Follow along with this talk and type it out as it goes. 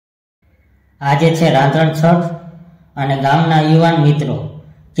આજે છે રાંધણ છઠ અને ગામના યુવાન મિત્રો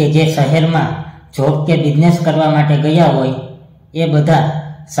કે જે શહેરમાં જોબ કે બિઝનેસ કરવા માટે ગયા હોય એ બધા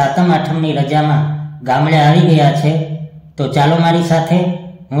સાતમ-આઠમની રજામાં ગામડે આવી ગયા છે। તો ચાલો મારી સાથે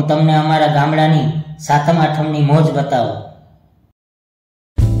હું તમને અમારા ગામડાની સાતમ-આઠમની મોજ બતાવું।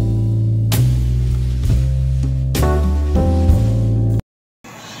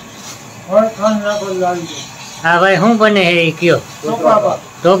 हाँ भाई हूँ बने है क्यों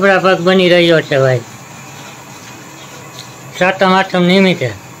टोपरा पाक बनी रही है भाई सातम-आठम निमित्ते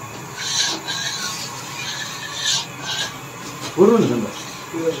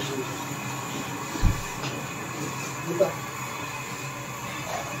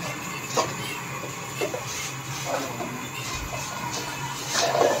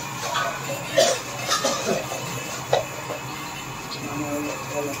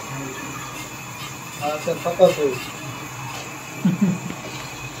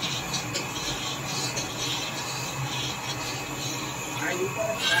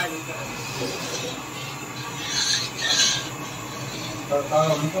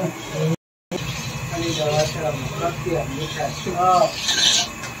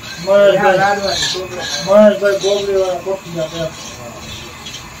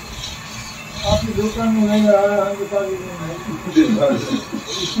आपकी दुकान में नहीं आ रहा है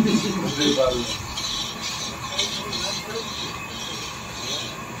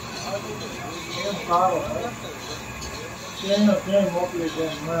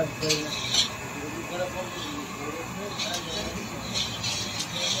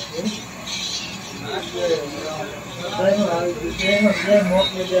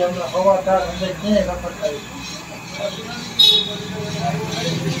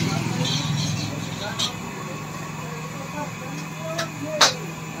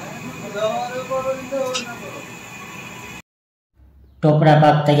टोपरा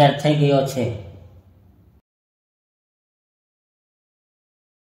पाक तैयार થઈ ગયો છે।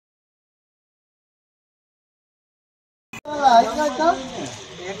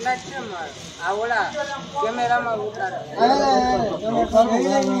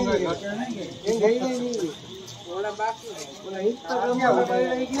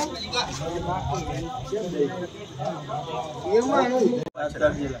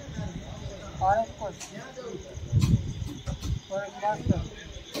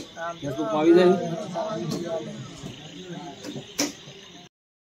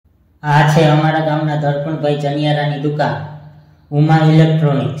 આ છે અમારા ગામના ધડપણભાઈ જનિયારાની દુકાન ઉમા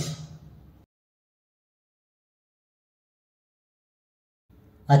ઇલેક્ટ્રોનિક્સ।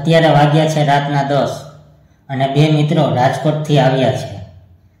 અત્યારે વાગ્યા છે રાતના 10 અને બે મિત્રો રાજકોટથી આવ્યા છે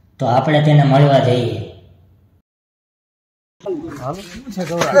તો આપણે તેને મળવા જઈએ।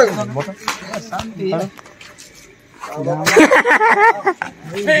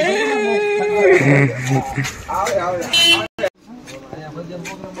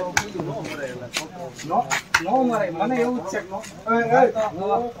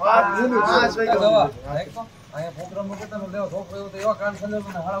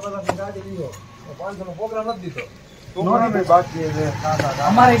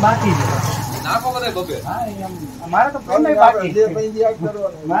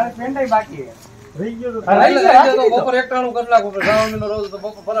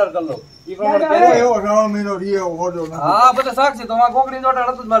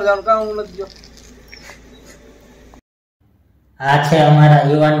 આ છે અમારા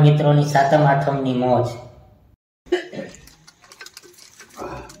યુવાન મિત્રોની સાતમ-આઠમની મોજ।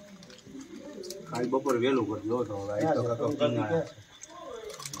 બપોર વેલું કરજો તો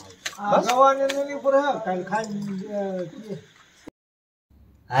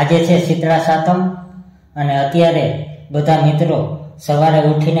આજે છે શીતળા સાતમ અને અત્યારે બધા મિત્રો સવારે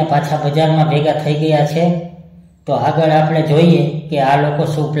ઉઠીને પાછા બજારમાં ભેગા થઈ ગયા છે તો આગળ આપણે જોઈએ કે આ લોકો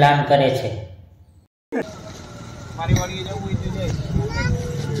શું પ્લાન કરે છે।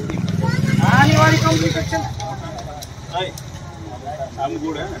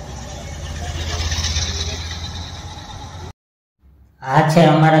 આ છે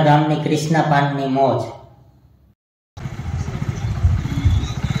અમારા ગામની કૃષ્ણા પાનની મોજ।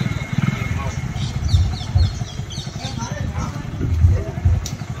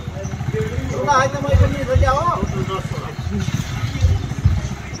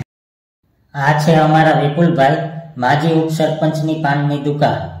 આ છે અમારા વિપુલભાઈ માજી ઉપસરપંચની પાનની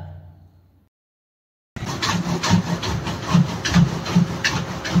દુકાન।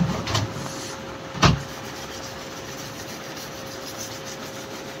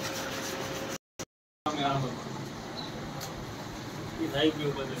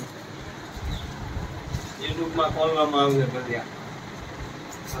 યુટ્યુબમાં ખોલવામાં આવશે બધા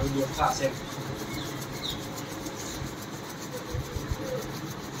તો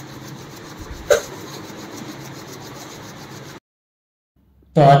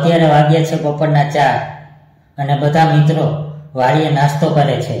અત્યારે વાગ્યા છે બપોરના 4 અને બધા મિત્રો વાડીએ નાસ્તો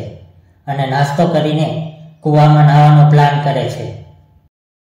કરે છે અને નાસ્તો કરીને કૂવામાં નાહવાનો પ્લાન કરે છે.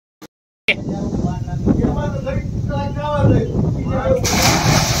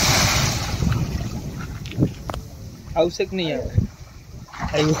 આવશે કે નહીં આવે?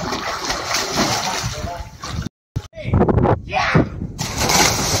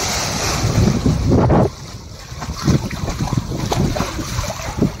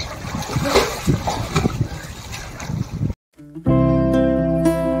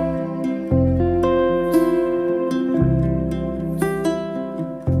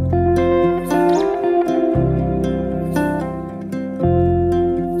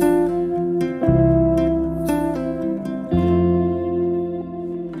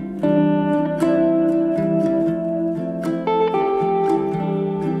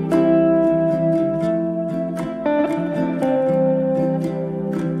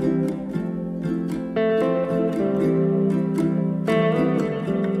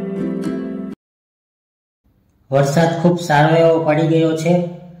 વરસાદ ખૂબ સારો એવો પડી ગયો છે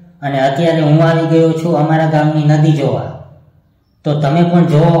અને અત્યારે હું આવી ગયો છું અમારા ગામની નદી જોવા. તો તમે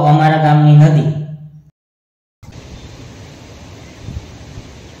પણ જોવો અમારા ગામની નદી.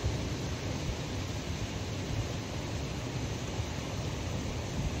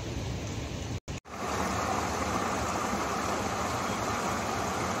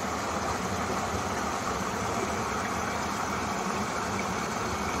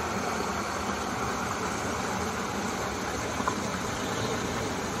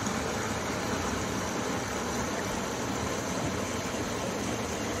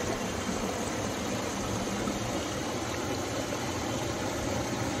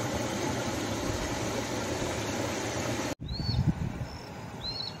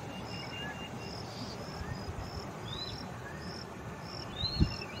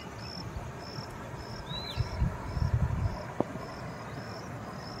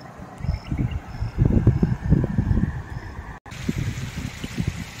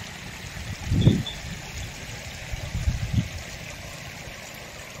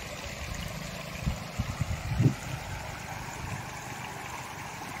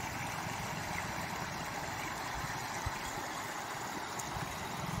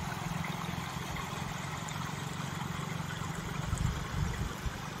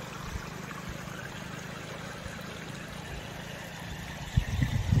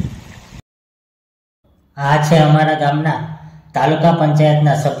 આ છે અમારા ગામના તાલુકા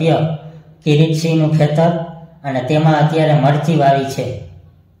પંચાયતના સભ્ય કિરીટસિંહનું ખેતર અને તેમાં અત્યારે મરચી વાવી છે.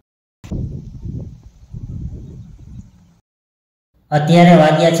 અત્યારે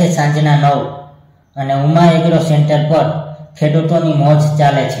વાગ્યા છે સાંજના 9 અને ઉમા એગ્રો સેન્ટર પર ખેડૂતોની મોજ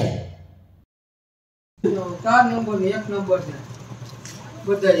ચાલે છે. 4 નંબર ને 1 નંબર છે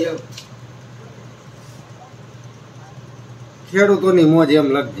બધા એક. ખેડૂતોની મોજ એમ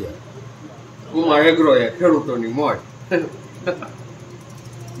લખજે. ઉમા એગ્રો એ ખેડૂતોની મોજ.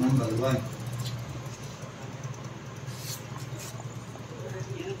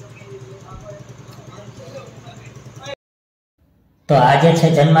 તો આજે છે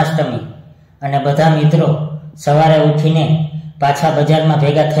જન્માષ્ટમી અને બધા મિત્રો સવારે ઉઠીને પાછા બજારમાં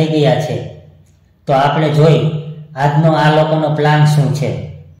ભેગા થઈ ગયા છે. તો આપણે જોઈ આજનો આ લોકોનો પ્લાન શું છે.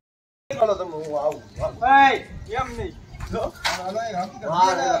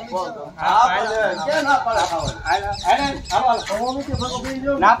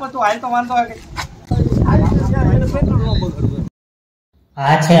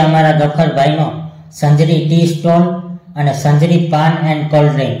 આ છે અમારા ગફરભાઈનો સંજરી ટી સ્ટોલ અને સંજરી પાન and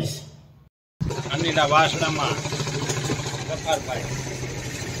cold drinks. Anila વાસણામાં Gafarbhai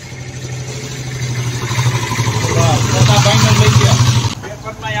મોટાભાઈને લઈ ગયા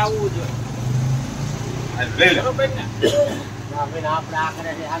પેપરમાં આવવું જોઈએ.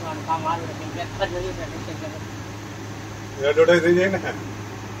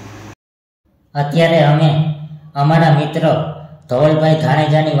 અત્યારે અમે અમારા મિત્ર ધવલભાઈ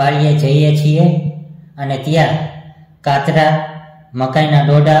ધાણેજાની વાડીએ જઈએ છીએ અને ત્યાં કાતરા, મકાઈના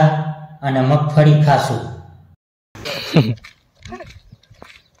ડોડા અને મગફળી ખાશું.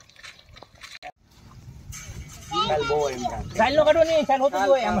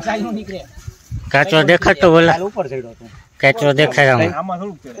 કાચો દેખાતો બોલા કાચો દેખાય આમાં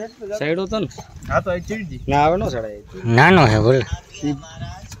સાઈડો તો ને હા તો ચીડી ના આવે નો સડાય નાનો હે બોલ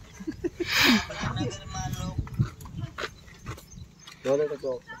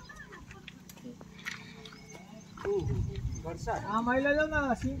વરસાદ આ મહિલા જો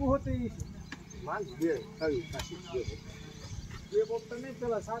ના સિંગુ હોતી માંગ બે આવી પાછી બે બોક્સ નહીં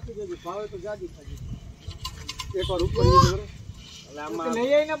પેલા સાચી જજી ભાવે તો જાજી ખાજી એકવાર ઉપર નીચે કરો એટલે આમાં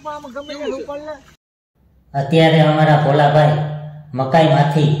લઈ આવીને પણ આમાં ગમે તે ઉપર લે અત્યારે અમારા ભોલાભાઈ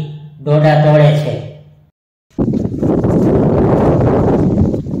મકાઈમાંથી ડોડા તોડે છે.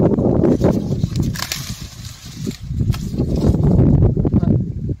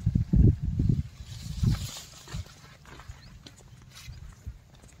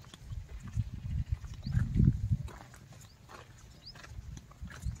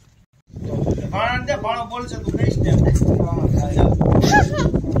 ભાણા દે ભાણો બોલશે તું કહીશ ને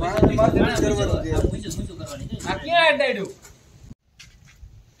આ ક્યાં ડાડ્યું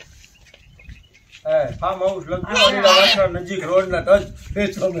ફાર્મ હાઉસ લગભગ નજીક રોડ ના ટચ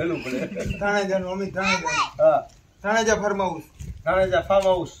પેચો મેલું પડે. થાણેજા અમિત થાણેજા હા થાણેજા farm house થાણેજા farm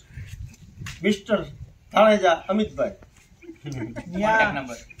house mister થાણેજા Amitbhai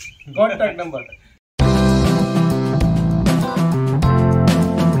contact number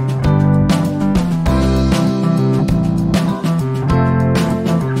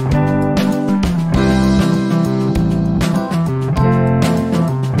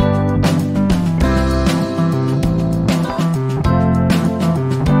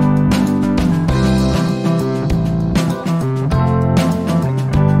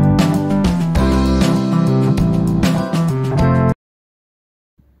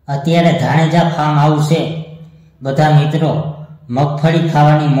અત્યારે ધાણેજા ફાર્મ હાઉસે બધા મિત્રો મગફળી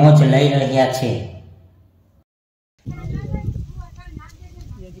ખાવાની મોજ લઈ રહ્યા છે.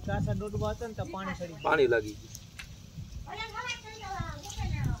 કાસા ડોડવા હતા ને તો પાણી સડી પાણી લાગી ગયું.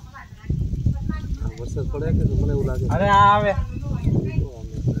 વરસાદ પડે કે મને એવું લાગે અરે આ આવે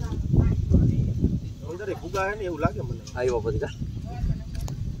અંદર ફુગા હે ને એવું લાગે મને. આવ્યો પછી કા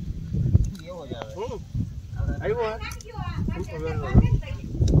એવો જ આવે આવ્યો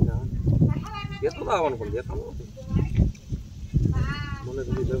દેખો તો આવવાનું પણ દેખાવું મને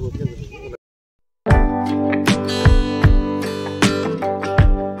તો બીજું છે ને.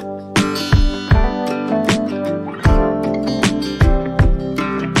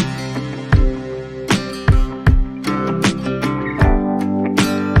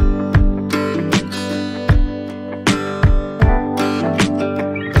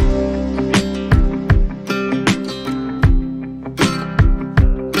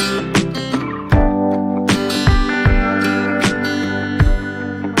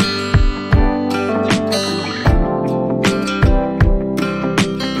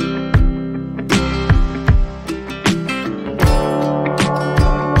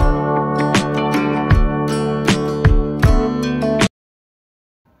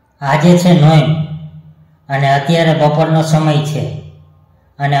 આજે છે નોમ અને અત્યારે બપોરનો સમય છે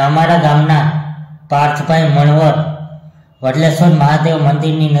અને અમારા ગામના પાર્થભાઈ મણવર વડલેશ્વર મહાદેવ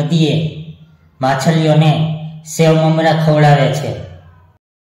મંદિરની નદીએ માછલીઓને સેવ મમરા ખવડાવે છે.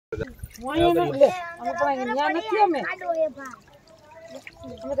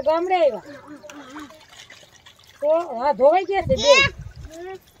 ધોવાઈ ગયા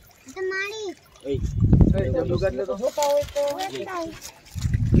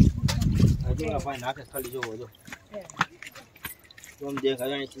છે ભાઈ નાખે ખાલી જોવો જો આમ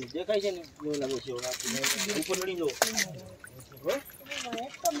દેખાય છે ને એવું લાગે છે ઉપર નડી જો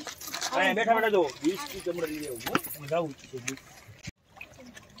બેઠા બેઠા જો 20 કી ચમડા લઈ આવું હું જાઉં છું.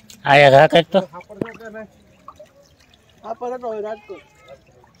 આયા ઘા કઈક તો આ પર તો રાજકોટ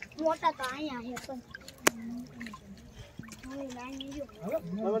મોટા તો આયા હે પણ હવે લાઈન જો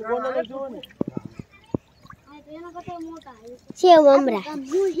હવે કોને જોવો ને આ તો એના કરતા મોટા છે મમરા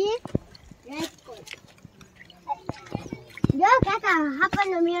હું હે જો કાકા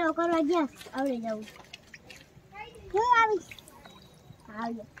હાપરનો મેળો કરવા ગયા આવડે જાવું હું આવીશ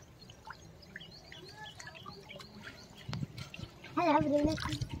આવજો હાલ આપણે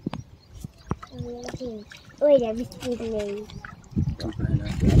નથી ઓય બિસ્કિટ લેવી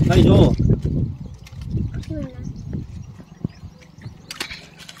ખાઈ જો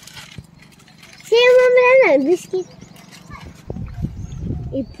સેવ મમરા ના બિસ્કિટ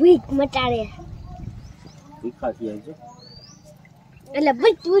એ ભૂખ મટાડે તીખા થઈ છે એટલે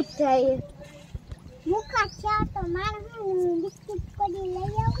બધું જ થાય મુખા છે તો મારે હું બિસ્કિટ પડી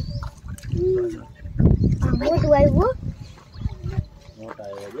લઈ આવું મોટું આવ્યું મોટા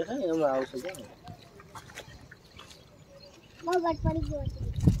આવ્યા દેખાય ને એમાં આવશે જો બગડ પડી ગયો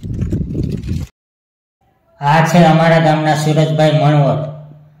આ છે અમારા ગામના સુરજભાઈ મણવર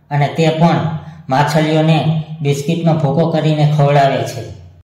અને તે પણ માછલીઓને બિસ્કિટનો ભૂકો કરીને ખવડાવે છે.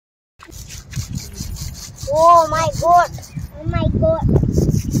 Oh my god. Oh my god.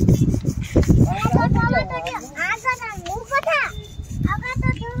 આ તો ઉપર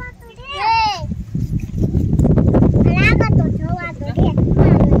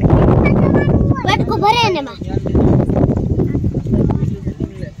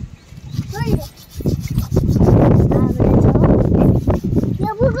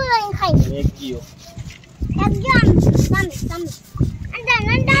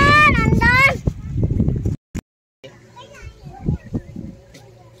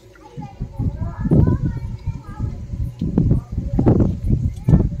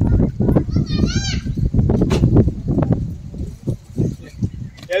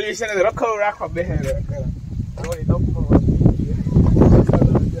એ છે ને રખડું રાખવા બેહે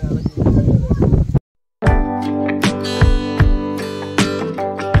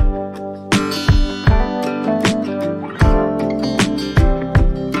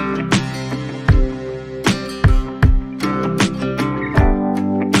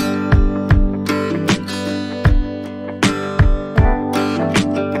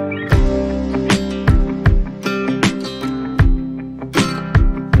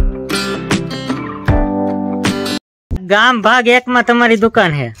ગામ ભાગ 1 માં તમારી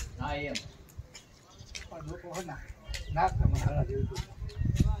દુકાન છે.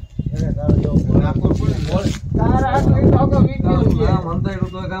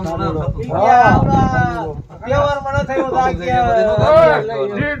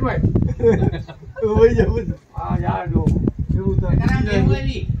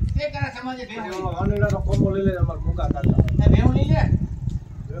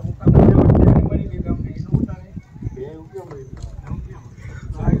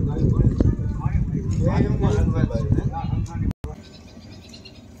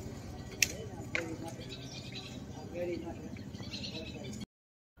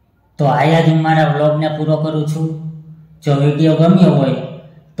 તો આયા જ હું મારા વ્લોગને પૂરો કરું છું. જો વિડીયો ગમ્યો હોય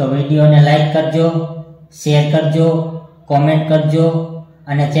તો વિડીયોને લાઈક કરજો, શેર કરજો, કોમેન્ટ કરજો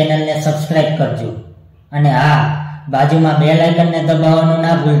અને ચેનલને સબસ્ક્રાઇબ કરજો. અને હા, બાજુમાં બેલ આઇકનને દબાવવાનું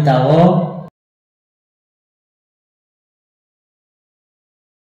ના ભૂલતા હો.